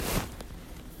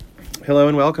Hello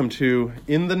and welcome to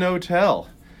In the Knotel.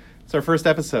 It's our first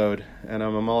episode, and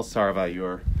I'm Amal Sarva,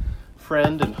 your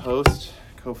friend and host,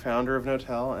 co-founder of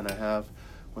Knotel, and I have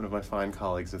one of my fine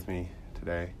colleagues with me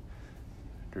today,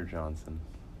 Drew Johnson.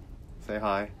 Say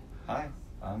hi. Hi,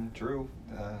 I'm Drew,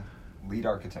 lead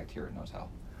architect here at Knotel.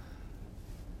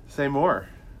 Say more,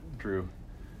 Drew.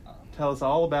 Tell us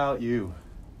all about you.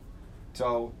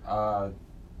 So,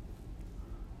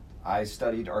 I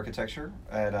studied architecture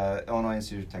at Illinois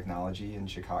Institute of Technology in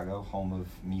Chicago, home of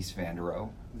Mies van der Rohe.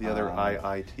 The other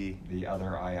IIT. The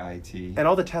other IIT. And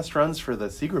all the test runs for the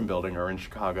Seagram building are in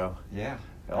Chicago. Yeah.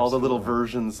 All the little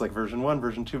versions, like version 1,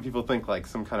 version 2, people think like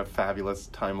some kind of fabulous,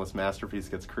 timeless masterpiece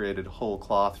gets created whole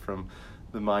cloth from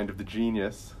the mind of the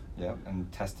genius. Yep,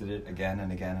 and tested it again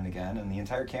and again and again, and the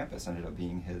entire campus ended up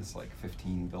being his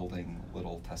 15-building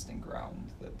little testing ground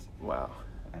that Wow.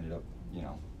 ended up,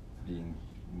 being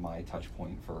my touch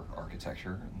point for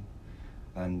architecture, and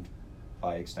then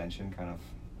by extension kind of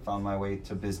found my way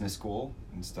to business school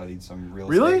and studied some real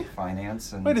estate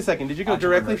finance. And wait a second, did you go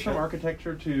directly from entrepreneurship.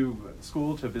 architecture to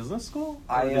school to business school?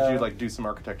 Or I, did you do some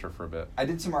architecture for a bit? I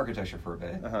did some architecture for a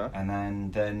bit, Uh-huh. and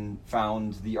then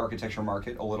found the architecture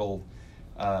market a little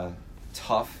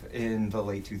tough in the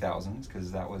late 2000s,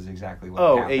 because that was exactly what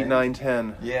happened. 8, 9,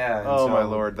 10. Yeah. and Oh so- my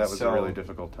lord, that was a so really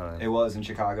difficult time. It was in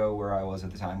Chicago, where I was at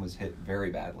the time, was hit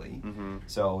very badly. Mm-hmm.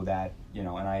 So that, and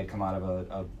I had come out of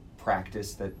a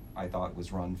practice that I thought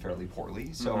was run fairly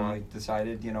poorly. So Mhm. I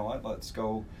decided, you know what, let's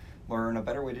go learn a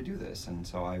better way to do this. And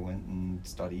so I went and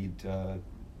studied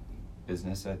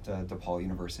business at DePaul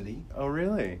University. Oh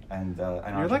really? And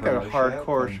You're like a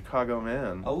hardcore Chicago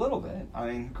man. A little bit.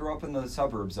 I grew up in the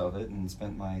suburbs of it and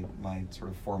spent my sort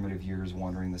of formative years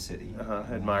wandering the city.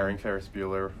 Admiring Ferris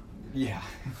Bueller. Yeah.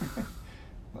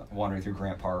 Wandering through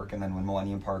Grant Park, and then when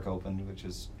Millennium Park opened, which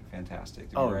is fantastic.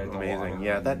 To be right at the amazing. water,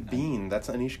 Yeah, that bean, that's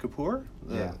Anish Kapoor?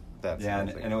 Yeah. That's and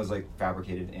amazing. it was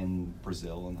fabricated in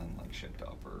Brazil and then shipped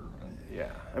up. Yeah,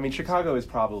 I mean, Chicago is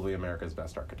probably America's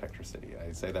best architecture city.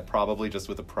 I say that probably just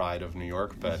with the pride of New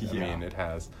York, but Yeah. I mean, it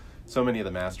has so many of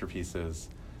the masterpieces,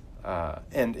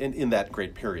 and in that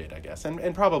great period, I guess,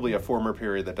 and probably a former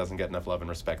period that doesn't get enough love and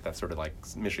respect. That's sort of like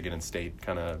Michigan and State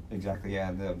kind of. Exactly,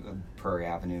 yeah, the Prairie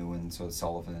Avenue, and so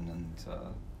Sullivan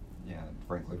and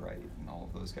Frank Lloyd Wright and all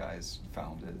of those guys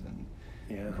founded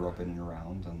and grew up in and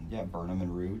around, and Burnham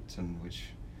and Root, and which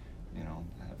have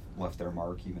left their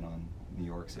mark even on New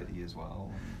York City as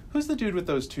well. Who's the dude with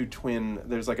those two twin?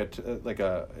 There's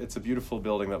it's a beautiful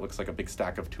building that looks like a big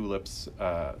stack of tulips.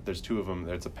 There's two of them.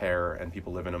 There's a pair, and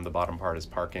people live in them. The bottom part is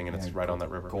parking, and it's right on that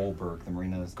river. Goldberg, the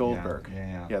marina. Goldberg.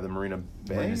 Yeah. The Marina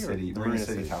Bay. Marina City. Marina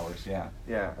City Towers. Yeah.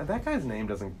 Yeah, and that guy's name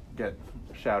doesn't get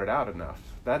shouted out enough.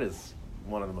 That is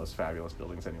one of the most fabulous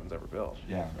buildings anyone's ever built.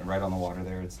 Yeah, and right on the water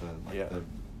there. It's the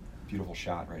beautiful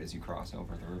shot right as you cross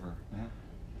over the river. Yeah.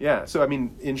 Yeah, so I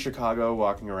mean, in Chicago,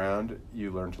 walking around,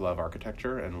 you learned to love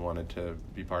architecture and wanted to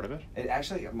be part of it? It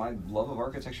actually, my love of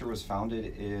architecture was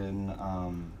founded in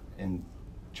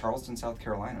Charleston, South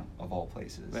Carolina, of all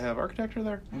places. They have architecture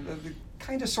there?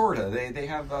 Kind of, sort of. They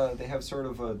have sort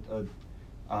of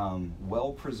a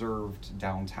well-preserved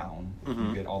downtown. Mm-hmm.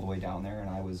 You get all the way down there, and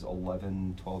I was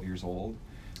 11, 12 years old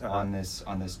on this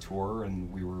tour,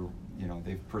 and we were,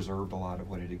 they've preserved a lot of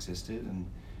what had existed, and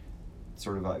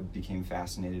sort of I became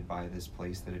fascinated by this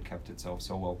place that had kept itself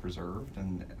so well preserved,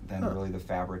 and then really the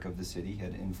fabric of the city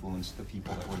had influenced the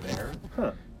people that were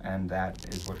there, and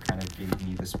that is what kind of gave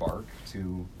me the spark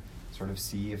to sort of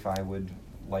see if I would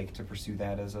like to pursue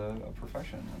that as a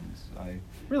profession. And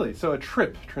Really? So a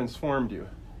trip transformed you?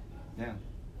 Yeah.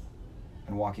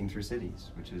 And walking through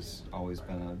cities, which has always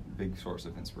been a big source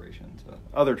of inspiration to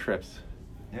Other trips?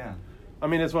 Yeah. I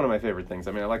mean, it's one of my favorite things.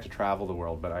 I mean, I like to travel the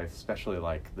world, but I especially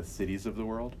like the cities of the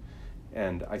world.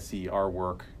 And I see our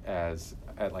work as,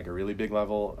 at a really big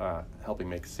level, helping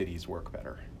make cities work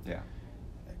better. Yeah.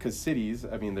 Because cities,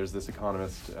 I mean, there's this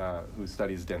economist who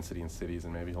studies density in cities,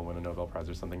 and maybe he'll win a Nobel Prize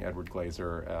or something, Edward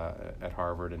Glaser at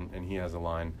Harvard, and he has a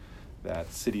line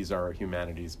that cities are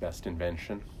humanity's best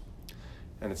invention.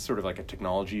 And it's sort of like a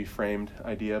technology-framed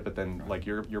idea, but then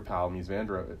your pal, Mies van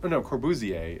der Rohe,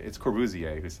 Corbusier, it's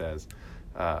Corbusier who says,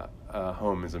 a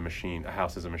home is a machine, a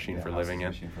house is a machine for living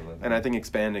in. And I think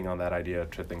expanding on that idea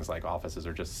to things like offices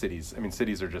or just cities, I mean,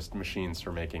 cities are just machines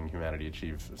for making humanity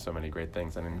achieve so many great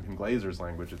things. And in Glaser's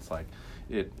language, it's like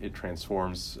it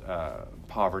transforms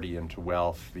poverty into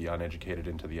wealth, the uneducated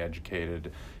into the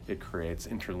educated. It creates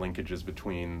interlinkages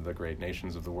between the great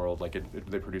nations of the world.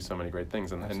 They produce so many great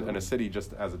things. And a city,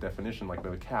 just as a definition, like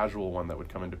the casual one that would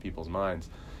come into people's minds,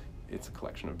 it's a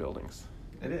collection of buildings.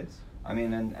 It is. I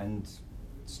mean, and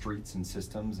streets and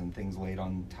systems and things laid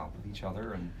on top of each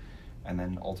other, and and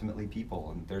then ultimately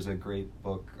people. And there's a great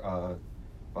book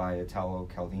by Italo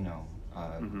Calvino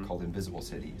called Invisible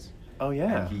Cities. Oh,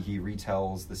 yeah. And he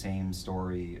retells the same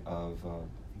story of, I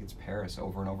think it's Paris,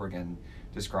 over and over again,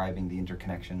 describing the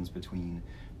interconnections between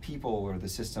people or the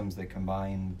systems that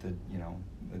combine that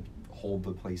hold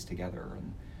the place together,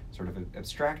 and sort of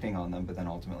abstracting on them, but then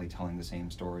ultimately telling the same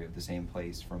story of the same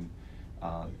place, from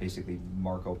basically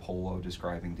Marco Polo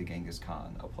describing to Genghis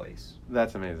Khan a place.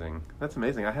 That's amazing. That's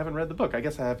amazing. I haven't read the book. I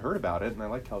guess I have heard about it, and I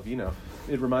like Calvino.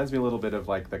 It reminds me a little bit of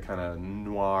like the kind of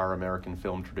noir American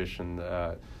film tradition,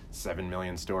 7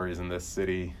 million stories in this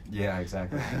city. Yeah,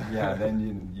 exactly. Yeah,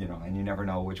 then you know, and you never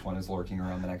know which one is lurking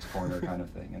around the next corner, kind of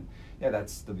thing. And yeah,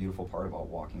 that's the beautiful part about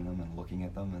walking them and looking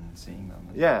at them and seeing them.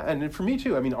 Yeah, and for me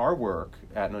too, I mean, our work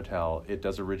at Knotel, it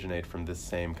does originate from this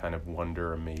same kind of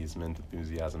wonder, amazement,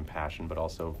 enthusiasm, passion, but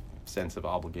also sense of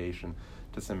obligation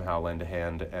to somehow lend a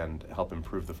hand and help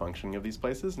improve the functioning of these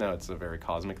places. Now, it's a very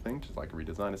cosmic thing to like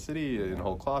redesign a city in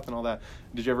whole cloth and all that.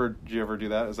 Did you ever do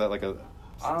that? Is that like a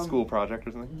school project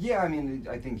or something? Yeah, I mean,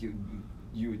 I think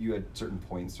you at certain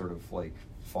points sort of like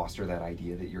foster that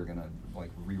idea that you're gonna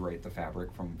like rewrite the fabric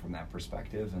from that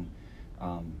perspective.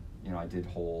 And you know, I did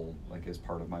whole, like, as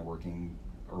part of my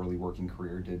early working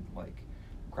career, did like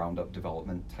ground up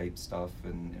development type stuff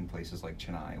in places like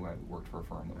Chennai, where I worked for a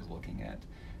firm that was looking at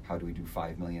how do we do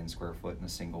 5 million square foot in a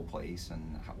single place,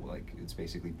 and how, like, it's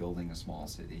basically building a small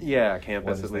city. Yeah,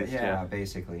 campus at least. Yeah,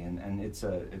 basically, and it's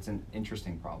an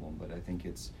interesting problem, but I think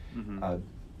it's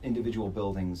individual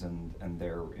buildings and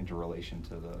their interrelation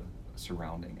to the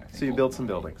surrounding. I think. So you built some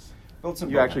buildings. Built some.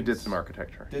 You buildings. actually did some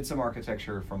architecture. Did some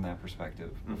architecture from that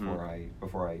perspective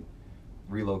before I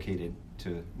relocated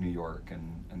to New York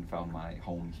and found my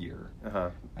home here.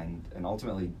 And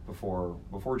ultimately before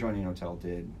joining Knotel,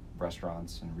 did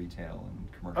restaurants and retail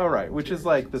and commercial. Oh, right, which is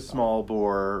like the small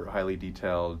bore, highly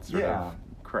detailed sort of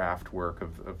craft work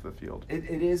of the field. It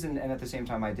is, and at the same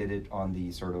time I did it on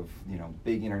the sort of, you know,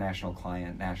 big international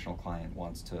client, national client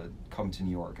wants to come to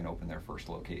New York and open their first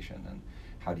location, and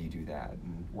how do you do that?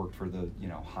 And worked for the, you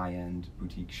know, high-end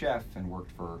boutique chef, and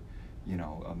worked for, you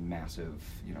know, a massive,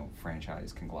 you know,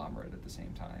 franchise conglomerate at the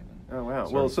same time. And oh, wow.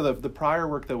 Well, so the prior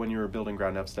work, though, when you were building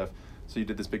ground up stuff, so you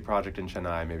did this big project in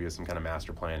Chennai, maybe with some kind of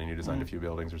master plan, and you designed a few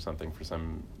buildings or something for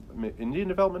some Indian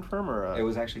development firm, or it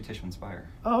was actually Tishman Speyer.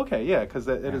 Oh, okay, yeah, because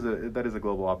that is a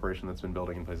global operation that's been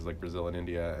building in places like Brazil and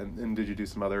India. And did you do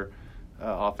some other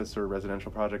office or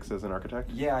residential projects as an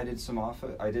architect? Yeah, I did some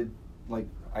office. I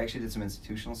actually did some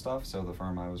institutional stuff. So the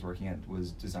firm I was working at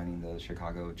was designing the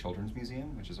Chicago Children's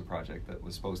Museum, which is a project that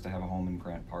was supposed to have a home in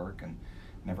Grant Park and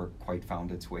never quite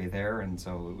found its way there. And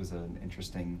so it was an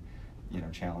interesting, you know,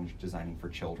 challenge designing for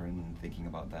children and thinking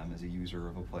about them as a user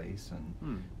of a place.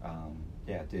 And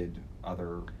did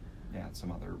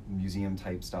some other museum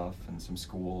type stuff and some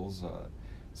schools,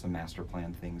 some master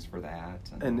plan things for that.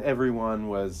 And everyone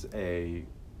was a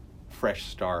fresh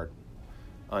start.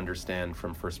 Understand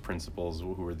from first principles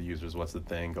who are the users, what's the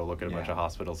thing, go look at a bunch of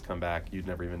hospitals, come back, you'd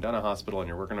never even done a hospital and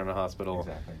you're working on a hospital.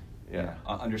 Exactly. Yeah.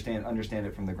 Understand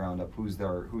it from the ground up. Who's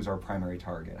our primary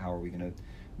target? How are we going to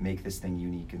make this thing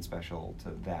unique and special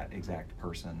to that exact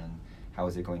person, and how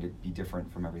is it going to be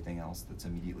different from everything else that's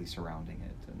immediately surrounding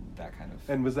it, and that kind of.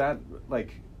 And was that,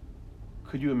 like,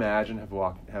 could you imagine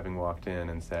having walked in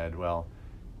and said, well,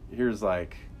 here's a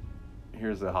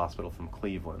hospital from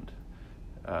Cleveland,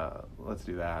 let's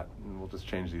do that, and we'll just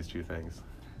change these two things?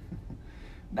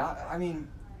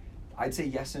 I'd say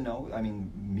yes and no. I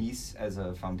mean, Mies as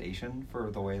a foundation for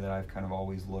the way that I've kind of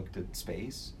always looked at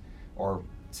space, or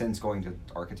since going to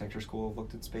architecture school, I've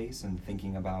looked at space and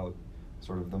thinking about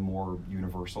sort of the more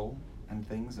universal and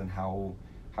things, and how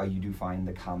you do find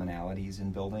the commonalities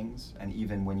in buildings. And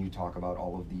even when you talk about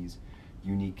all of these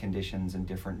unique conditions and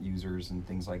different users and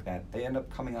things like that, they end up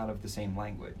coming out of the same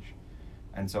language.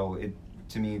 And so it,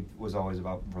 to me, was always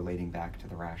about relating back to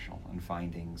the rational and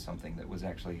finding something that was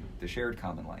actually the shared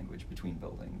common language between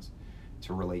buildings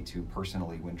to relate to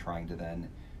personally when trying to then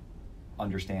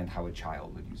understand how a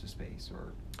child would use a space.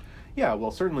 Or yeah,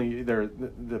 well, certainly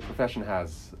the profession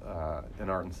has an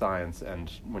art and science,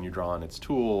 and when you draw on its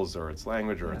tools or its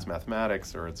language or its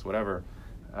mathematics or its whatever,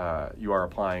 you are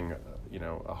applying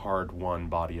a hard-won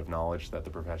body of knowledge that the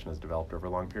profession has developed over a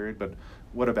long period. But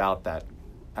what about that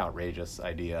outrageous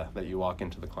idea that you walk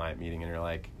into the client meeting and you're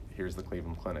like, here's the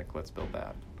Cleveland Clinic, let's build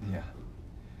that? Yeah.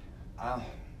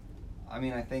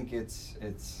 I think it's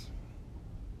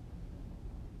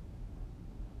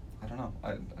I don't know.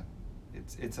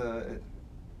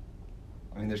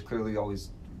 There's clearly always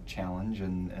challenge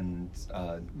and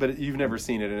but you've never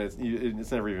seen it, and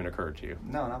it's never even occurred to you.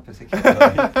 No, not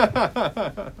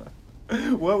particularly.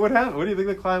 What would happen? What do you think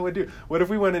the client would do? What if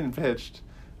we went in and pitched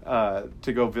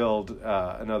to go build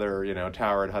another,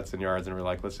 tower at Hudson Yards, and we're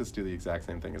like, let's just do the exact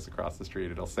same thing as across the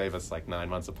street. It'll save us like 9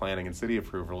 months of planning and city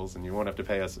approvals, and you won't have to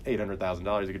pay us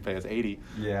 $800,000. You could pay us $80.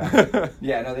 Yeah,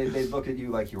 yeah. No, they'd look at you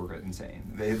like you were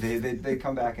insane. They'd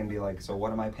come back and be like, so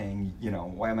what am I paying?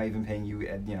 Why am I even paying you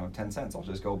at 10 cents? I'll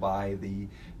just go buy the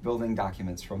building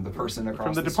documents from the person across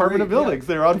from the street. Department of Buildings. Yeah,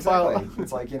 they're on file.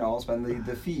 It's like I'll spend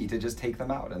the fee to just take them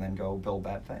out and then go build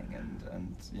that thing,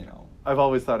 and I've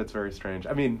always thought it's very strange.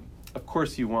 I mean, of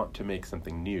course you want to make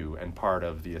something new, and part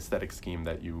of the aesthetic scheme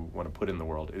that you want to put in the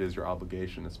world, it is your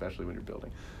obligation, especially when you're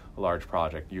building a large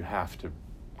project. You have to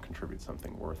contribute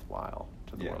something worthwhile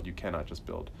to the world. You cannot just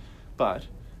build. But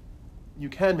you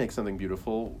can make something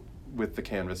beautiful with the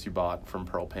canvas you bought from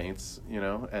Pearl Paints,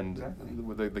 and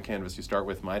exactly. the canvas you start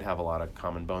with might have a lot of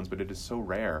common bones, but it is so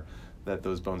rare that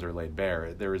those bones are laid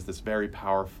bare. There is this very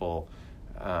powerful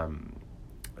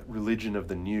religion of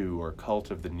the new, or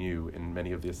cult of the new, in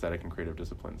many of the aesthetic and creative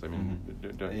disciplines. I mean,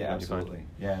 don't absolutely. you find?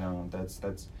 Yeah, no, that's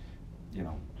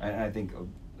and I think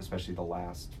especially the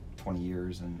last 20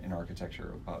 years in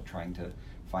architecture, about trying to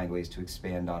find ways to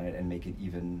expand on it and make it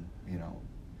even,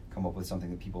 come up with something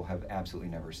that people have absolutely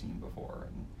never seen before.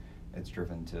 And it's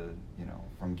driven to,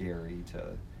 from Gary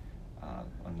to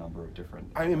a number of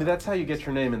different... I mean, that's how you get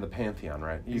your name in the pantheon,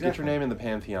 right? You Exactly. get your name in the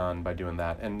pantheon by doing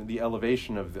that, and the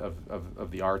elevation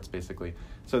of the arts, basically.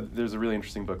 So there's a really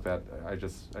interesting book that I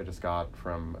just got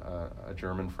from a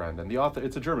German friend, and the author,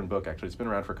 it's a German book, actually. It's been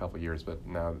around for a couple of years, but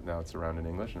now it's around in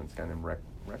English, and it's a guy named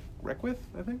Reckwith,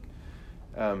 I think.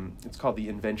 It's called The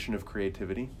Invention of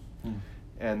Creativity.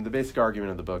 And the basic argument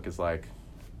of the book is like,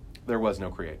 there was no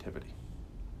creativity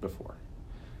before.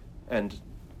 And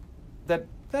that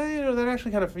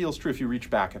actually kind of feels true if you reach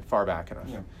far back enough.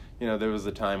 Yeah. There was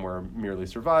a time where merely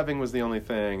surviving was the only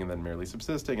thing, and then merely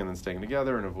subsisting, and then staying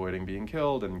together and avoiding being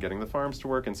killed and getting the farms to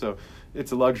work. And so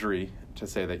it's a luxury to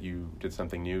say that you did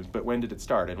something new. But when did it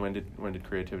start? And when did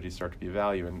creativity start to be a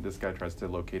value? And this guy tries to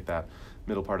locate that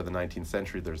middle part of the 19th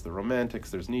century. There's the Romantics,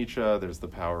 there's Nietzsche, there's the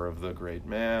power of the great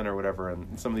man or whatever,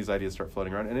 and some of these ideas start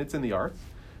floating around. And it's in the arts.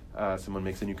 Someone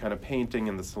makes a new kind of painting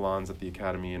in the salons at the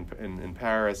Academy in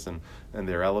Paris, and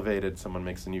they're elevated. Someone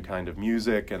makes a new kind of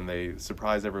music, and they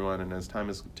surprise everyone. And as time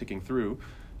is ticking through,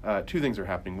 two things are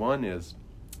happening. One is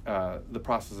the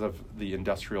process of the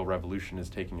Industrial Revolution is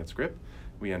taking its grip.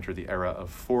 We enter the era of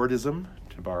Fordism,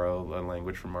 to borrow a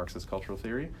language from Marxist cultural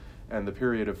theory. And the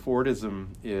period of Fordism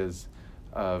is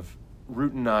of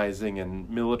routinizing and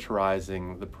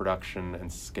militarizing the production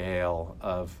and scale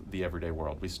of the everyday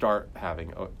world. We start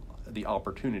having the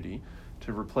opportunity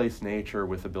to replace nature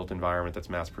with a built environment that's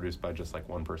mass-produced by just like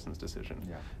one person's decision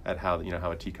at how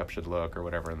a teacup should look or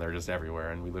whatever, and they're just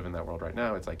everywhere. And we live in that world right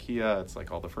now. It's IKEA, it's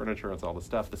like all the furniture, it's all the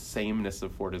stuff. The sameness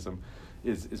of Fordism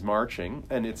is marching,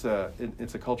 and it's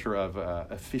a culture of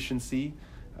efficiency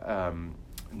and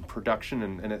production,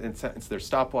 and it's there's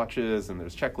stopwatches and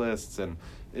there's checklists and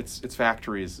it's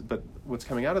factories. But what's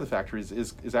coming out of the factories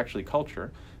is actually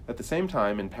culture. At the same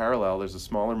time, in parallel, there's a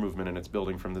smaller movement, and it's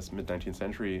building from this mid-19th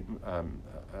century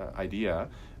idea,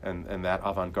 and that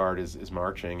avant-garde is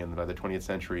marching, and by the 20th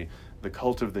century, the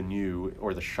cult of the new,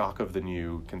 or the shock of the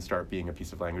new, can start being a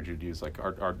piece of language you'd use. Like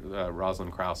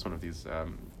Rosalind Krauss, one of these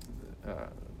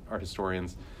art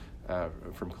historians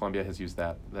from Columbia, has used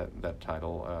that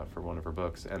title for one of her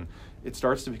books, and it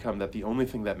starts to become that the only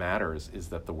thing that matters is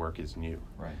that the work is new.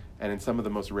 Right. And in some of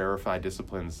the most rarefied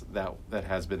disciplines, that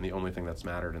has been the only thing that's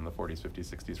mattered in the 40s,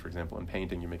 50s, 60s. For example, in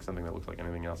painting, you make something that looks like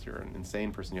anything else, you're an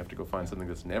insane person. You have to go find something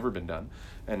that's never been done.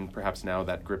 And perhaps now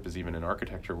that grip is even in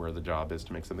architecture, where the job is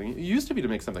to make something. It used to be to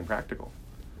make something practical.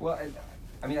 Well,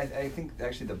 I mean, I think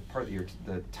actually the part that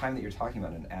the time that you're talking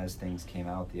about, and as things came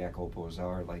out, the École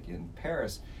Beaux-Arts, like in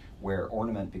Paris, where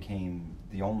ornament became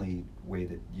the only way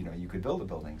that you could build a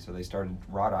building. So they started,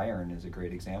 wrought iron is a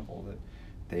great example, that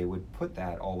they would put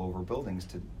that all over buildings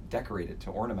to decorate it,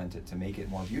 to ornament it, to make it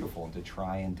more beautiful, and to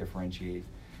try and differentiate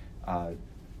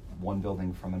one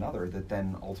building from another, that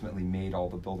then ultimately made all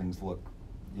the buildings look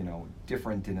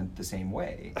different in the same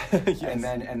way. Yes.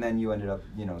 And then you ended up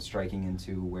striking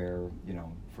into where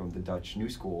from the Dutch New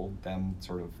School, them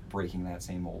sort of breaking that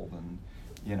same mold, and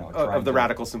of the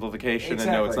radical simplification.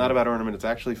 Exactly. And no, it's not about ornament, it's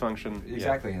actually function.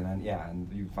 Exactly. And then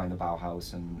and you find the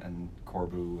Bauhaus and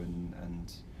Corbu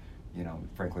and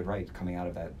Frank Lloyd Wright coming out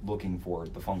of that, looking for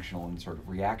the functional and sort of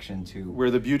reaction to where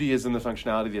the beauty is in the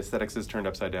functionality, the aesthetics is turned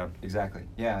upside down. Exactly.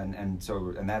 Yeah, and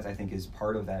that, I think, is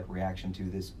part of that reaction to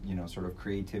this sort of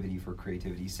creativity for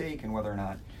creativity's sake, and whether or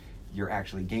not you're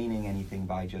actually gaining anything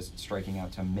by just striking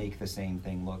out to make the same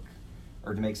thing look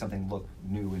or to make something look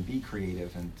new and be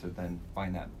creative, and to then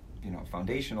find that,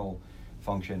 foundational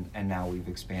function. And now we've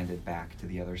expanded back to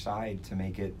the other side to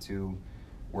make it to,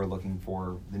 we're looking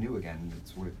for the new again.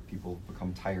 It's where people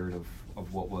become tired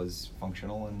of what was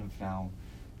functional and have now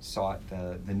sought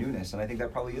the newness. And I think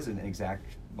that probably isn't an exact,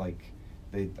 like,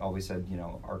 they always said,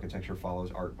 architecture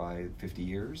follows art by 50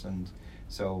 years. And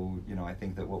so, I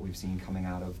think that what we've seen coming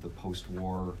out of the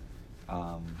post-war,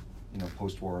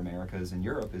 post-war Americas and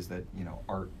Europe is that,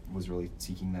 art was really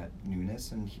seeking that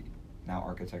newness, and now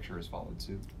architecture has followed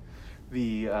suit.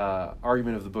 The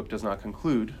argument of the book does not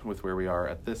conclude with where we are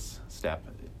at this step.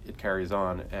 It carries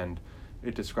on, and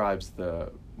it describes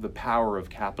the power of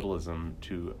capitalism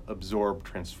to absorb,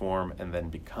 transform, and then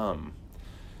become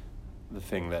the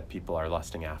thing that people are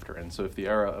lusting after. And so if the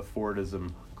era of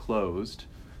Fordism closed,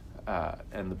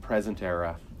 and the present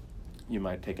era, you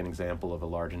might take an example of a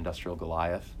large industrial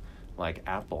Goliath like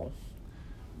Apple,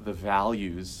 the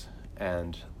values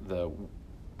and the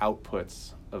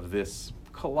outputs of this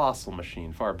colossal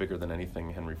machine, far bigger than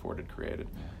anything Henry Ford had created,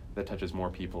 that touches more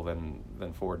people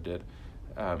than Ford did,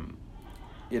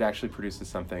 it actually produces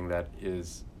something that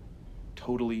is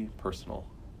totally personal.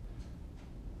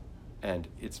 And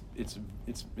its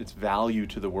value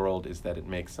to the world is that it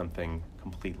makes something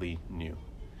completely new.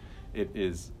 It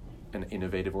is an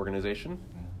innovative organization,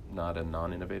 not a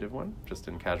non-innovative one, just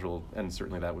in casual, and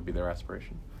certainly that would be their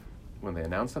aspiration. When they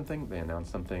announce something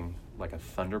like a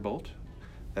thunderbolt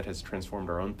that has transformed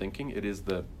our own thinking. It's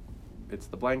the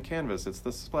blank canvas, it's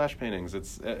the splash paintings,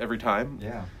 it's every time.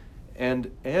 Yeah.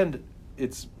 And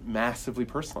it's massively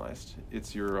personalized.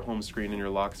 It's your home screen and your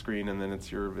lock screen, and then it's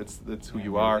who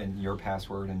you are. And your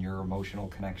password and your emotional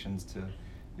connections to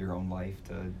your own life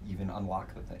to even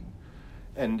unlock the thing.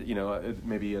 And,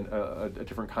 maybe a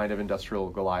different kind of industrial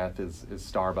Goliath is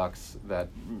Starbucks, that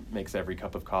makes every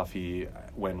cup of coffee,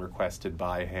 when requested,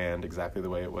 by hand, exactly the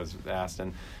way it was asked.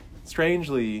 And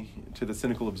strangely, to the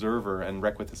cynical observer, and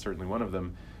Reckwith is certainly one of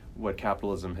them, what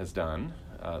capitalism has done,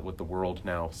 what the world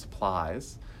now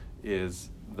supplies, is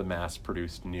the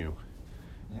mass-produced new.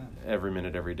 Yeah. Every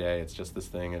minute, every day, it's just this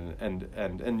thing,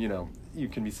 and you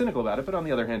can be cynical about it, but on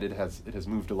the other hand, it has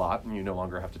moved a lot, and you no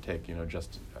longer have to take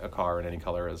just a car in any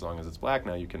color as long as it's black.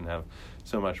 Now you can have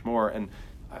so much more, and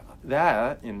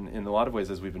that in a lot of ways,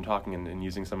 as we've been talking and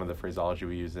using some of the phraseology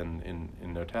we use in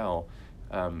Knotel,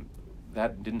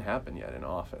 that didn't happen yet in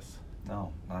office.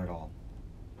 No, not at all.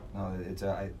 No,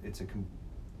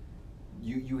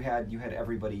 you had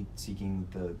everybody seeking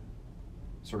the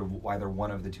sort of either one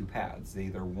of the two paths. They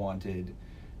either wanted,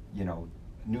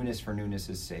 newness for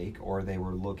newness' sake, or they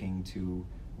were looking to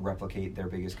replicate their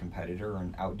biggest competitor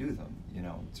and outdo them.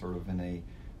 Sort of in a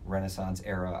Renaissance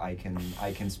era, I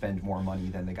can spend more money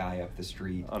than the guy up the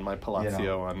street on my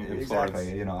Palazzo in Florence.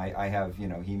 Exactly. I have,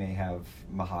 he may have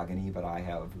mahogany, but I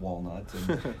have walnut,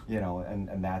 and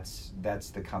and that's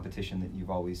the competition that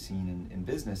you've always seen in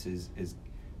business is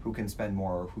who can spend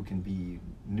more, who can be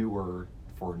newer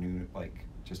for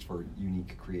just for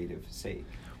unique creative sake.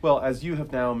 Well, as you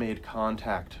have now made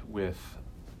contact with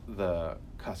the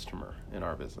customer in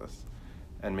our business,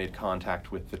 and made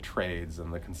contact with the trades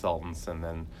and the consultants, and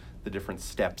then the different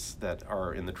steps that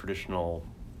are in the traditional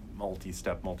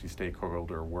multi-step,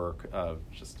 multi-stakeholder work of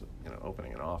just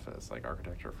opening an office, like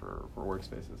architecture for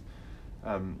workspaces.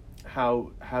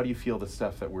 How do you feel the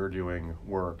stuff that we're doing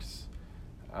works?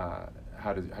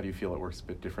 How do you feel it works a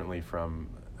bit differently from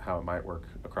how it might work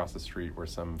across the street where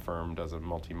some firm does a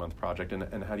multi-month project,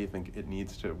 and how do you think it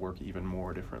needs to work even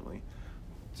more differently?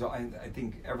 So I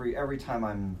think every time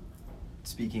I'm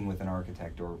speaking with an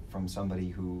architect or from somebody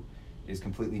who is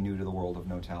completely new to the world of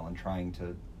Knotel and trying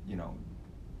to,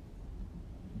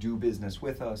 do business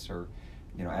with us, or,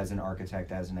 as an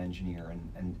architect, as an engineer,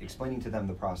 and explaining to them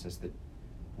the process that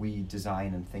we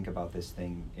design and think about this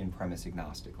thing in premise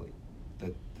agnostically.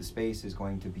 That the space is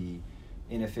going to be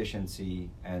inefficiency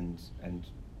and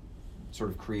sort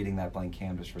of creating that blank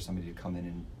canvas for somebody to come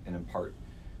in and impart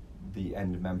the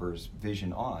end member's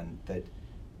vision on, that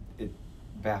it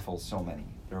baffles so many.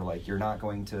 They're like, you're not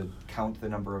going to count the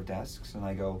number of desks? And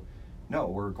I go, no,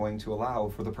 we're going to allow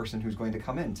for the person who's going to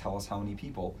come in, tell us how many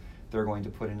people they're going to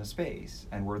put in a space,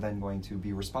 and we're then going to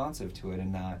be responsive to it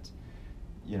and not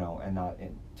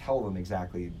tell them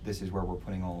exactly this is where we're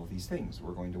putting all of these things.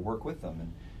 We're going to work with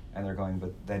them, and they're going,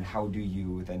 but then how do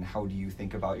you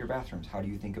think about your bathrooms? How do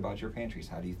you think about your pantries?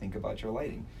 How do you think about your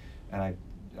lighting? And I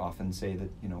often say that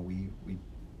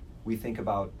we think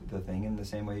about the thing in the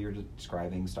same way you're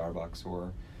describing Starbucks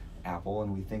or Apple,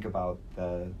 and we think about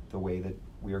the way that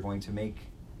we are going to make,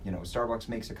 Starbucks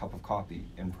makes a cup of coffee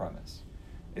in premise.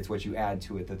 It's what you add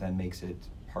to it that then makes it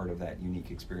part of that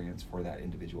unique experience for that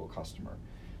individual customer.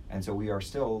 And so we are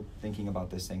still thinking about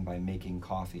this thing by making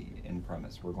coffee in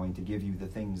premise. We're going to give you the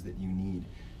things that you need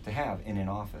to have in an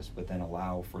office, but then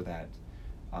allow for that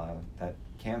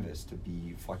canvas to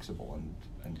be flexible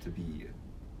and to be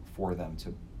for them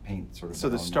to paint sort of. So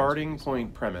the starting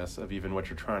point premise of even what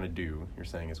you're trying to do, you're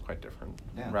saying, is quite different.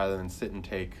 Yeah. Rather than sit and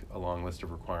take a long list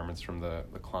of requirements from the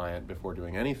client before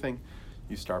doing anything,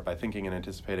 you start by thinking and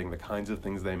anticipating the kinds of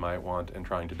things they might want and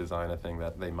trying to design a thing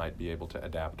that they might be able to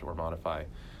adapt or modify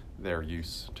their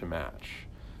use to match.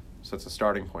 So it's a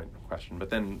starting point question. But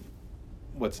then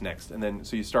what's next? And then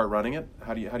so you start running it.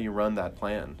 How do you run that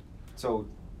plan? So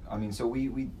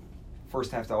we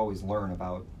first have to always learn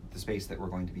about the space that we're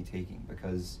going to be taking,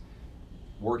 because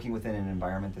working within an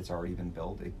environment that's already been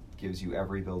built, it gives you,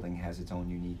 every building has its own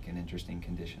unique and interesting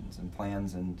conditions, and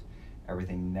plans and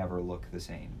everything never look the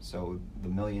same. So the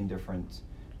million different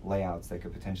layouts that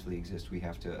could potentially exist, we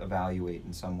have to evaluate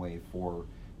in some way for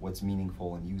what's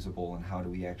meaningful and usable, and how do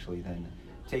we actually then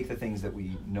take the things that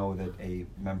we know that a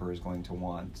member is going to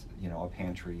want, a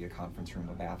pantry, a conference room,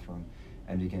 a bathroom,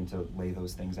 and begin to lay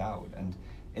those things out. And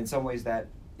in some ways that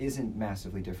isn't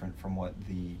massively different from what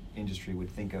the industry would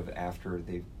think of after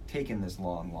they've taken this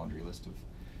long laundry list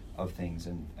of things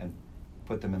and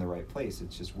put them in the right place.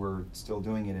 It's just we're still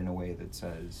doing it in a way that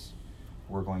says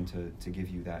we're going to give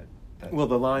you that. Well,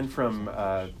 the line from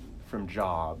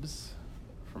Jobs,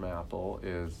 from Apple,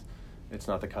 is it's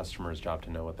not the customer's job to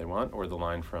know what they want, or the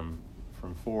line from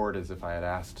Ford is, if I had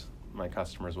asked my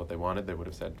customers what they wanted, they would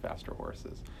have said faster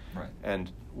horses. Right.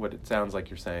 And what it sounds like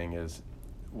you're saying is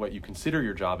what you consider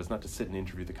your job is not to sit and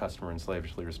interview the customer and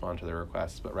slavishly respond to their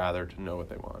requests, but rather to know what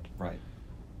they want. Right.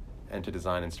 And to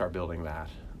design and start building that.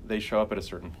 They show up at a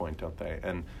certain point, don't they?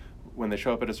 And when they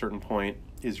show up at a certain point,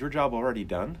 is your job already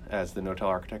done as the Knotel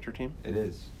architecture team? It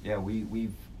is. Yeah, we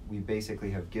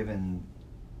basically have given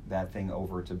that thing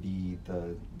over to be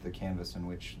the canvas in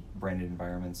which branded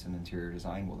environments and interior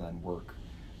design will then work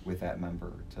with that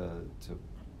member to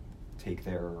take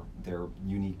their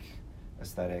unique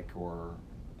aesthetic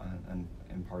and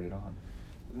impart it on.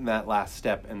 And that last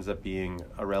step ends up being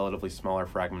a relatively smaller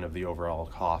fragment of the overall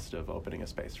cost of opening a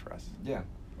space for us. Yeah,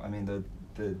 I mean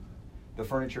the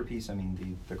furniture piece. I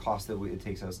mean the cost that it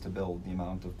takes us to build, the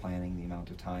amount of planning, the amount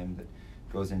of time that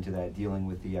goes into that, dealing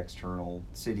with the external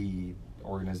city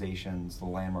organizations, the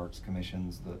landmarks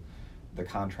commissions, the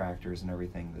contractors and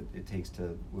everything that it takes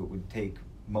to, what would take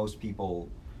most people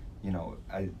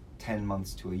 10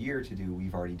 months to a year to do,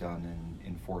 we've already done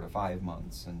in 4 to 5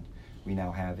 months. And we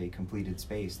now have a completed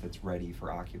space that's ready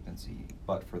for occupancy,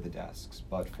 but for the desks,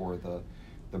 but for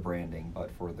the branding,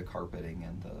 but for the carpeting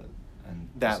and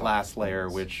that last layer,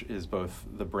 which is both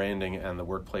the branding and the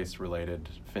workplace related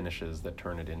finishes that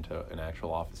turn it into an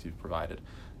actual office you've provided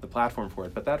the platform for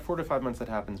it. But that 4 to 5 months that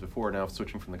happens before, now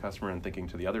switching from the customer and thinking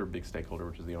to the other big stakeholder,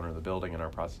 which is the owner of the building, and our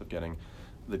process of getting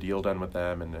the deal done with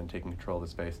them and taking control of the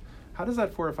space. How does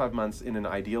that 4 to 5 months in an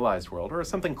idealized world, or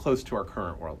something close to our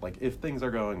current world, like if things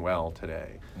are going well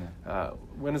today,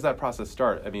 when does that process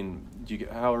start? I mean,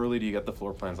 how early do you get the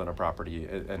floor plans on a property,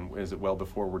 and is it well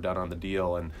before we're done on the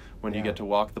deal? And when do you get to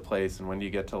walk the place, and when do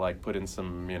you get to put in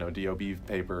some DOB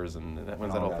papers, and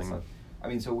when's that whole thing? I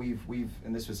mean, so we've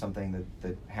and this was something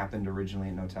that happened originally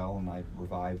at Knotel, and I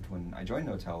revived when I joined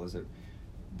Knotel, is that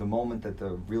the moment that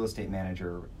the real estate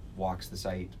manager walks the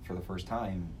site for the first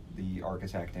time, the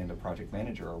architect and a project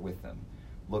manager are with them,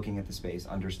 looking at the space,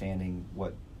 understanding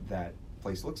what that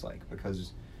place looks like,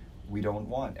 because we don't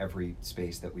want every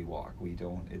space that we walk.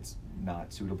 It's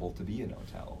not suitable to be a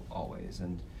Knotel always,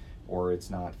 or it's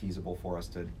not feasible for us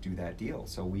to do that deal.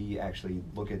 So we actually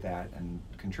look at that and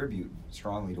contribute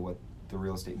strongly to what the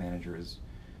real estate manager is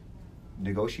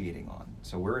negotiating on.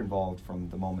 So we're involved from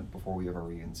the moment before we have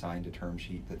already signed a term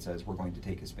sheet that says we're going to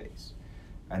take a space.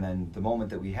 And then the moment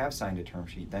that we have signed a term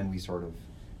sheet, then we sort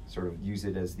of use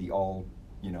it as the all,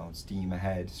 steam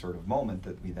ahead sort of moment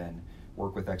that we then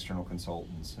work with external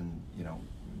consultants and,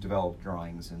 develop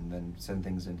drawings and then send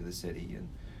things into the city and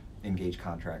engage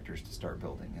contractors to start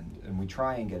building. And we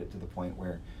try and get it to the point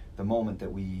where the moment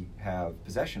that we have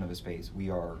possession of a space, we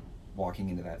are walking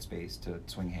into that space to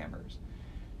swing hammers.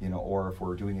 Or if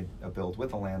we're doing a build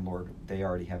with a landlord, they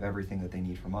already have everything that they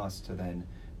need from us to then,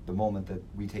 the moment that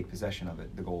we take possession of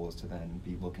it, the goal is to then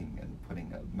be looking and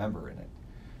putting a member in it.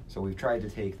 So we've tried to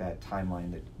take that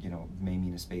timeline that, may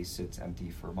mean a space sits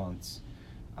empty for months,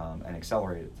 and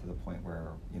accelerate it to the point where,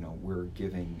 we're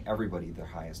giving everybody the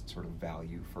highest sort of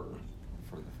value for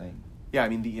the thing. Yeah, I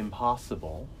mean, the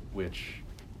impossible, which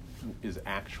is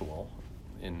actual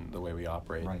in the way we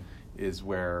operate, right, is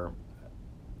where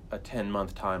a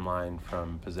 10-month timeline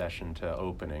from possession to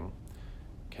opening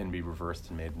can be reversed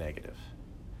and made negative,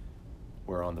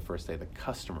 where on the first day the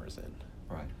customer's in.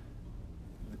 Right.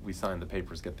 We sign the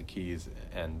papers, get the keys,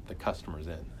 and the customer's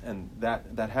in. And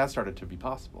that has started to be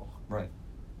possible. Right.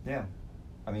 Yeah.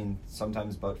 I mean,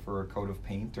 sometimes but for a coat of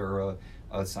paint or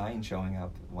a sign showing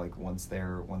up, like once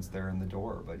they're in the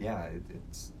door. But yeah,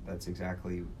 that's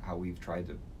exactly how we've tried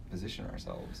to position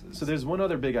ourselves. So there's one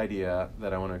other big idea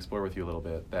that I want to explore with you a little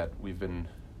bit that we've been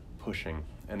pushing,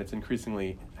 and it's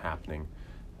increasingly happening.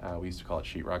 We used to call it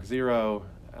Sheetrock Zero.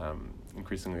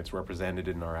 Increasingly it's represented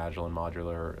in our agile and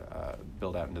modular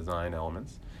build-out and design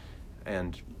elements.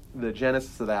 And the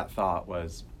genesis of that thought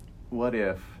was, what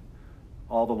if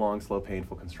all the long, slow,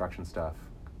 painful construction stuff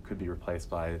could be replaced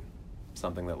by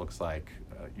something that looks like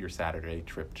your Saturday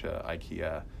trip to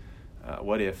IKEA?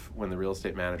 What if, when the real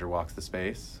estate manager walks the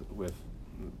space with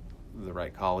the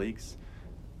right colleagues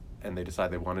and they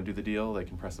decide they want to do the deal, they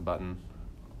can press a button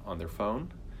on their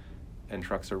phone and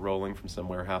trucks are rolling from some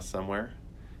warehouse somewhere,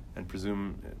 and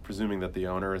presuming that the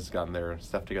owner has gotten their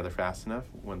stuff together fast enough,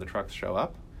 when the trucks show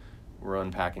up, we're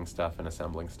unpacking stuff and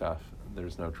assembling stuff.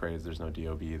 There's no trays, there's no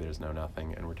DOB, there's no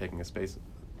nothing, and we're taking a space,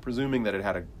 presuming that it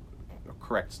had a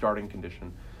correct starting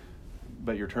condition,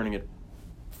 but you're turning it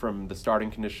from the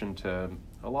starting condition to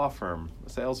a law firm, a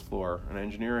sales floor, an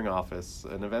engineering office,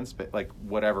 an event space, like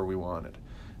whatever we wanted.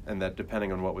 And that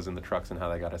depending on what was in the trucks and how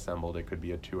they got assembled, it could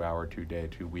be a 2-hour, 2-day,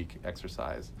 2-week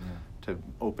exercise to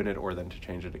open it or then to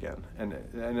change it again.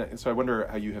 And so I wonder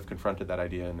how you have confronted that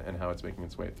idea and how it's making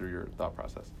its way through your thought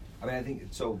process. I mean, I think,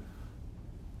 so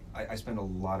I spend a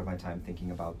lot of my time thinking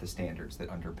about the standards that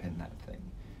underpin that thing.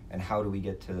 And how do we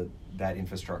get to that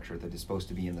infrastructure that is supposed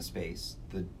to be in the space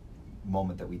the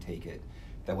moment that we take it,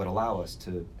 that would allow us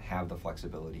to have the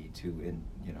flexibility to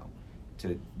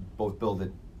both build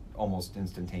it almost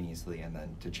instantaneously and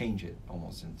then to change it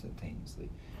almost instantaneously.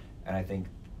 And I think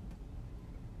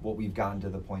what we've gotten to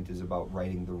the point is about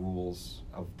writing the rules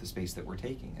of the space that we're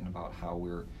taking, and about how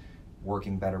we're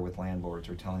working better with landlords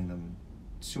or telling them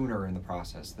sooner in the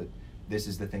process that this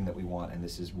is the thing that we want and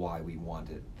this is why we want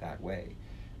it that way.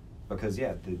 Because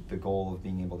the goal of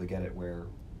being able to get it where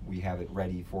we have it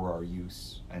ready for our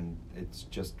use and it's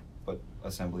just but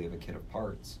assembly of a kit of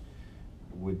parts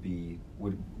would be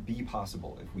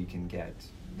possible if we can get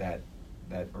that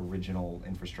original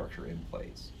infrastructure in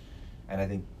place. And I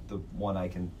think the one I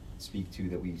can speak to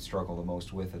that we struggle the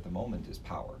most with at the moment is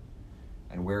power.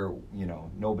 And where,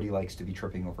 nobody likes to be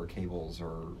tripping over cables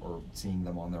or seeing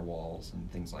them on their walls and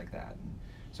things like that. And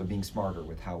so being smarter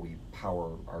with how we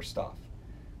power our stuff.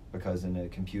 Because in a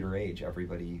computer age,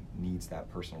 everybody needs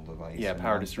that personal device. Yeah,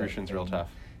 power distribution's real tough.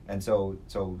 And so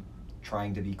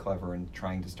trying to be clever and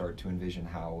trying to start to envision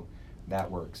how that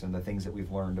works, and the things that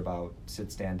we've learned about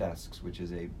sit-stand desks, which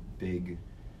is a big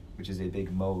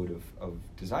mode of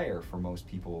desire for most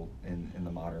people in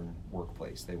the modern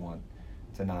workplace. They want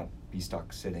to not be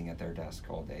stuck sitting at their desk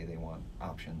all day. They want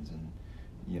options, and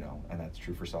and that's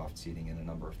true for soft seating and a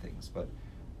number of things. But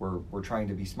we're trying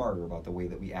to be smarter about the way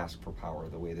that we ask for power,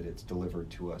 the way that it's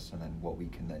delivered to us, and then what we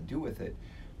can then do with it.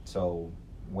 So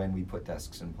when we put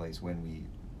desks in place, when we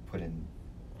put in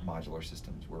modular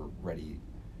systems, we're ready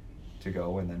to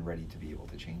go and then ready to be able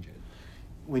to change it.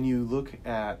 When you look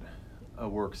at a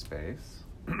workspace,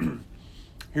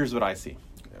 here's what I see.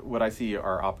 What I see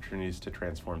are opportunities to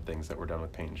transform things that were done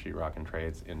with paint and sheetrock and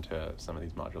trades into some of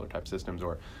these modular type systems,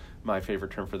 or my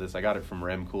favorite term for this, I got it from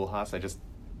Rem Koolhaas. I just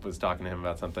was talking to him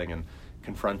about something and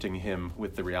confronting him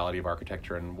with the reality of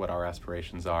architecture and what our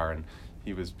aspirations are, and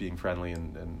he was being friendly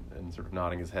and sort of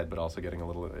nodding his head, but also getting a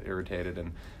little irritated.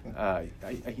 And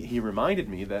he reminded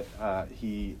me that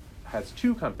he has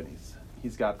 2 companies.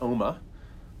 He's got OMA,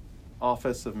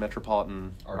 Office of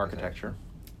Metropolitan Architecture,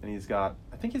 and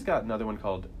I think he's got another one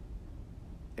called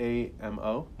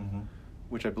AMO,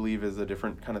 which I believe is a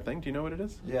different kind of thing. Do you know what it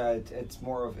is? Yeah, it's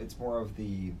more of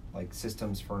the like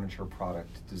systems, furniture,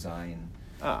 product design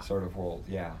sort of world.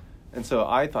 Yeah. And so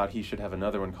I thought he should have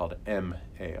another one called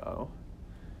MAO.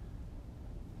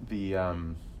 The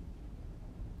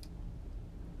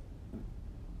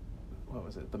what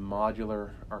was it? The Modular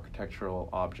Architectural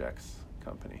Objects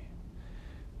Company.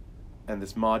 And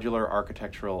this Modular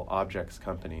Architectural Objects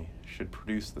Company should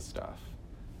produce the stuff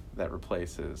that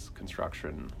replaces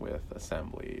construction with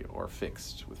assembly, or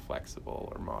fixed with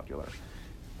flexible or modular.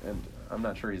 And I'm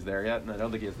not sure he's there yet, and I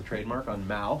don't think he has the trademark on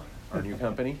MAO, our new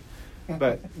company.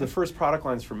 But the first product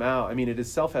lines for MAO, I mean, it is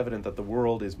self-evident that the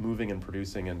world is moving and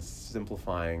producing and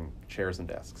simplifying chairs and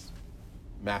desks.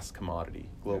 Mass commodity,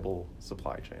 global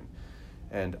supply chain.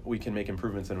 And we can make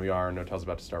improvements, and we are. Knotel's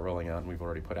about to start rolling out, and we've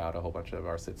already put out a whole bunch of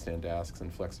our sit-stand desks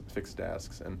and fixed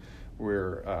desks. And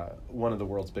we're one of the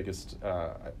world's biggest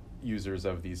users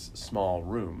of these small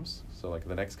rooms. So like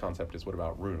the next concept is, what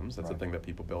about rooms? That's a thing that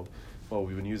people build. Well,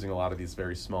 we've been using a lot of these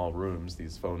very small rooms,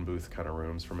 these phone booth kind of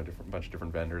rooms from a bunch of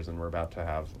different vendors, and we're about to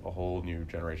have a whole new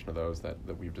generation of those that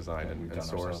we've designed and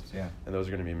sourced. And those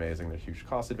are going to be amazing. They're huge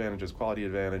cost advantages, quality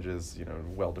advantages,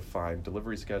 well-defined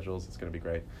delivery schedules. It's going to be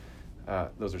great.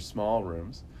 Those are small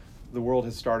rooms. The world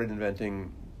has started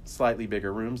inventing slightly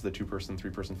bigger rooms, the 2-person,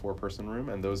 3-person, 4-person room,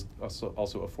 and those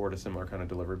also afford a similar kind of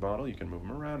delivery model. You can move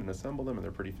them around and assemble them, and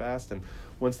they're pretty fast. And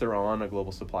once they're on a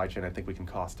global supply chain, I think we can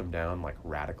cost them down like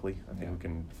radically. I think we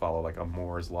can follow like a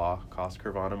Moore's law cost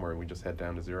curve on them, where we just head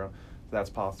down to zero. So that's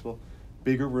possible.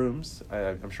 Bigger rooms,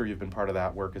 I'm sure you've been part of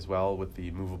that work as well, with the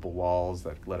movable walls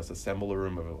that let us assemble a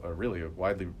room of a really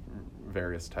widely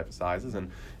various type of sizes.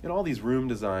 And in all these room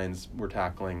designs, we're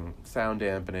tackling sound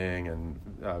dampening and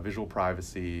visual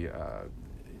privacy,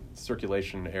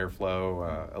 circulation,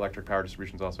 airflow, electric power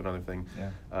distribution is also another thing.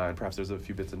 And perhaps there's a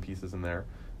few bits and pieces in there,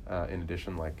 in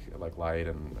addition, like light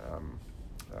and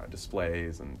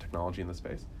displays and technology in the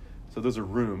space. So those are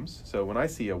rooms. So when I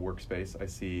see a workspace, I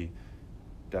see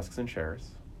desks and chairs,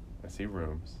 I see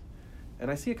rooms,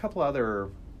 and I see a couple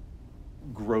other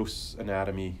gross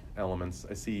anatomy elements.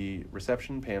 I see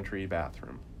reception, pantry,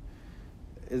 bathroom.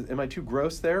 Am I too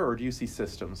gross there, or do you see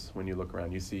systems when you look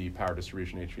around? You see power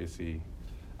distribution, HVAC?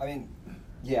 I mean,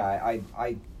 yeah, I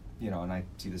and I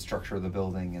see the structure of the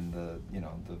building and the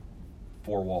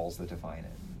four walls that define it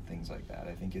and things like that.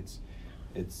 I think it's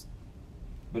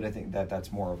but I think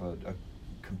that's more of a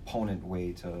component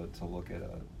way to look at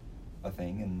a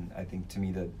thing, and I think to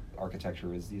me that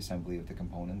architecture is the assembly of the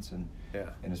components and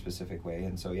in a specific way.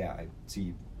 And so I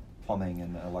see plumbing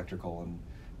and electrical and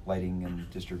lighting and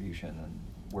distribution and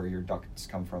where your ducts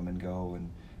come from and go,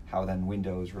 and how then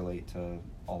windows relate to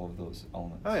all of those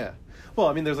elements. Oh yeah. Well,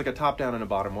 I mean, there's like a top down and a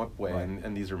bottom up way,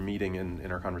 and these are meeting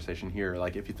in our conversation here.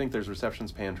 Like if you think there's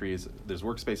receptions, pantries, there's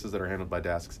workspaces that are handled by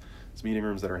desks, there's meeting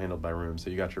rooms that are handled by rooms. So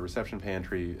you got your reception,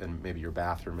 pantry, and maybe your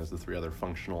bathroom as the three other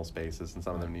functional spaces, and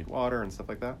some of them need water and stuff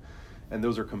like that. And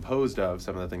those are composed of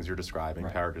some of the things you're describing,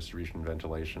 power distribution,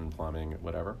 ventilation, plumbing,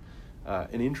 whatever.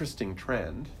 An interesting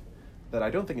trend that I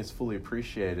don't think is fully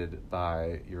appreciated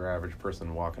by your average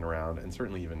person walking around, and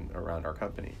certainly even around our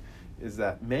company, is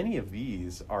that many of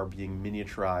these are being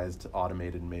miniaturized,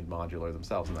 automated, and made modular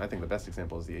themselves. And I think the best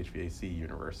example is the HVAC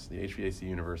universe. The HVAC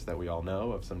universe that we all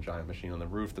know of, some giant machine on the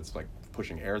roof that's like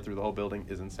pushing air through the whole building,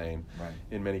 is insane.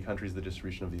 In many countries, the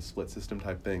distribution of these split system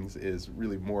type things is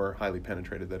really more highly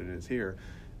penetrated than it is here.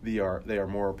 They are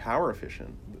more power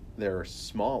efficient. They're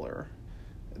smaller.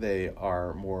 They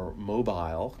are more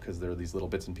mobile because there are these little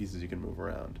bits and pieces you can move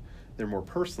around. They're more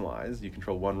personalized. You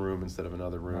control one room instead of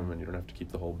another room, and you don't have to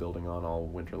keep the whole building on all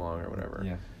winter long or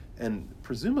whatever. And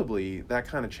presumably that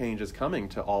kind of change is coming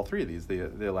to all three of these,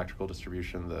 the electrical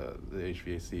distribution, the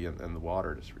HVAC, and the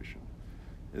water distribution.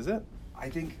 Is it? I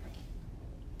think...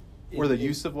 Or the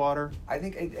use of water? I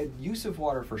think use of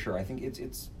water for sure. I think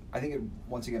I think it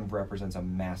once again represents a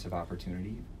massive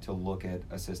opportunity to look at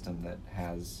a system that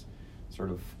has sort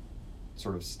of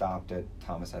stopped at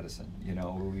Thomas Edison.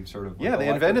 We've sort of they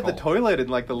invented the toilet in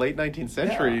like the late 19th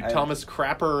century. Thomas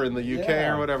Crapper in the UK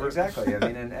or whatever. Exactly. I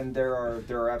mean, and there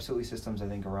are absolutely systems I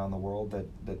think around the world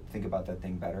that think about that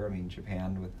thing better. I mean,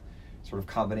 Japan with sort of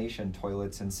combination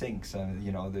toilets and sinks.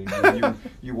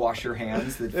 You wash your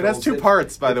hands. It has two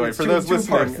parts, by the way, for those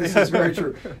listening. Parts. This is very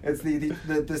true. It's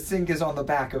the sink is on the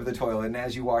back of the toilet, and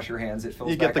as you wash your hands, it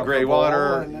fills. You back get the up gray the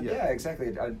water. And,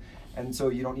 exactly. And so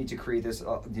you don't need to create this,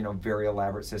 very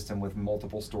elaborate system with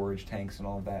multiple storage tanks and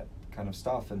all of that kind of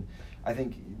stuff. And I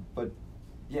think,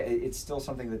 it's still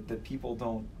something that people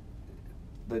don't,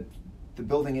 that the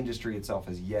building industry itself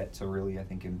has yet to really, I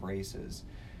think, embraces.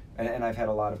 And I've had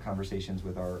a lot of conversations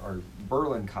with our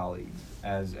Berlin colleagues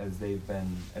as they've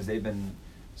been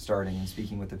starting and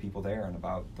speaking with the people there, and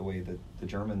about the way that the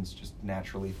Germans just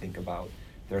naturally think about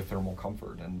their thermal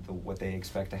comfort and what they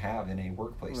expect to have in a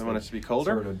workplace. They want it to be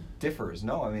colder? Sort of differs.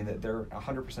 No, I mean, that they're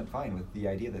 100% fine with the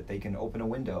idea that they can open a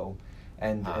window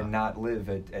and not live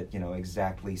at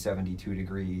exactly 72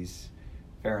 degrees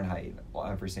Fahrenheit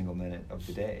every single minute of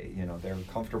the day. They're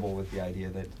comfortable with the idea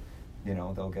that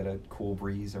they'll get a cool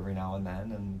breeze every now and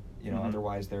then, and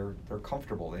otherwise they're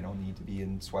comfortable. They don't need to be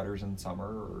in sweaters in summer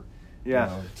or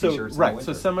t-shirts in the winter.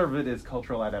 So some of it is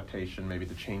cultural adaptation, maybe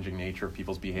the changing nature of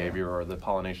people's behavior or the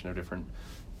pollination of different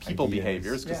people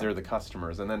behaviors, because they're the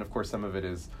customers. And then, of course, some of it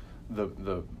is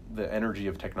the energy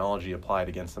of technology applied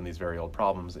against some of these very old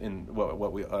problems. In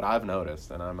what I've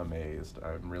noticed, and I'm amazed,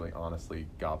 I'm really honestly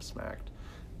gobsmacked,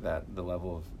 that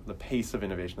the pace of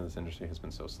innovation in this industry has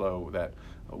been so slow that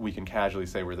we can casually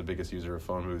say we're the biggest user of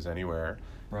phone booths anywhere.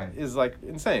 Right. Is like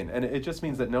insane. And it just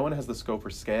means that no one has the scope or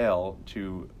scale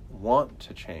to want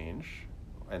to change,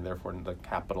 and therefore the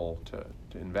capital to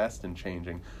invest in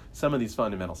changing some of these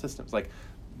fundamental systems. Like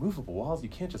movable walls, you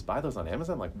can't just buy those on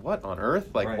Amazon. Like, what on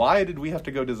earth? Like, why did we have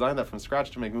to go design that from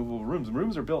scratch to make movable rooms?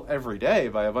 Rooms are built every day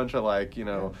by a bunch of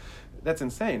that's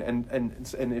insane. And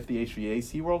if the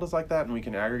HVAC world is like that, and we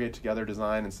can aggregate together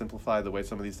design and simplify the way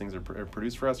some of these things are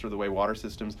produced for us, or the way water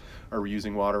systems are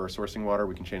reusing water or sourcing water,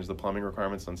 we can change the plumbing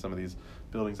requirements on some of these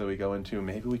buildings that we go into.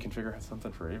 Maybe we can figure out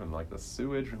something for even like the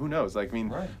sewage. Who knows? Like, I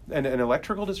mean, and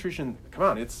electrical distribution. Come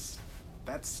on,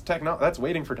 that's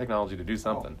waiting for technology to do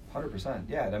something. 100%.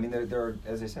 Yeah, I mean, there are,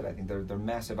 as I said, I think there are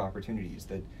massive opportunities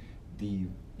that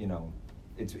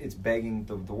it's begging,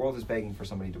 the world is begging for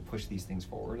somebody to push these things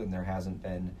forward, and there hasn't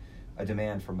been a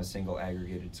demand from a single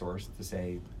aggregated source to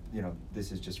say,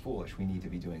 this is just foolish. We need to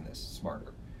be doing this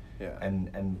smarter. Yeah.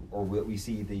 Or we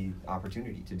see the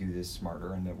opportunity to do this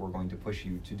smarter, and that we're going to push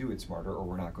you to do it smarter, or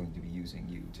we're not going to be using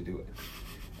you to do it.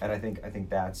 And I think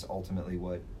that's ultimately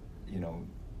what,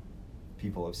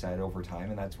 people have said over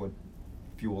time, and that's what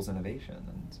fuels innovation,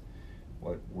 and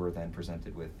what we're then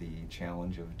presented with the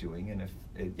challenge of doing. And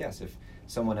if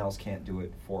someone else can't do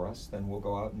it for us, then we'll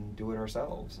go out and do it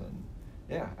ourselves. And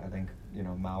yeah, I think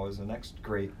Mao is the next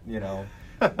great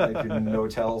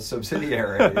Knotel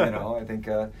subsidiary. I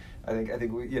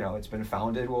think we, it's been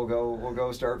founded. We'll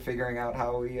go start figuring out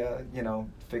how we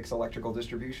fix electrical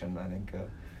distribution. I think.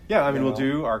 Yeah, I mean, we'll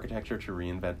do architecture to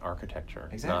reinvent architecture,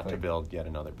 exactly. Not to build yet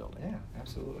another building. Yeah,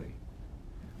 absolutely.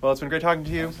 Well, it's been great talking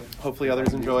to you. Absolutely. Hopefully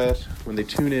others enjoy it when they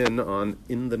tune in on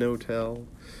In the Knotel,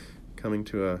 coming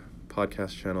to a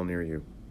podcast channel near you.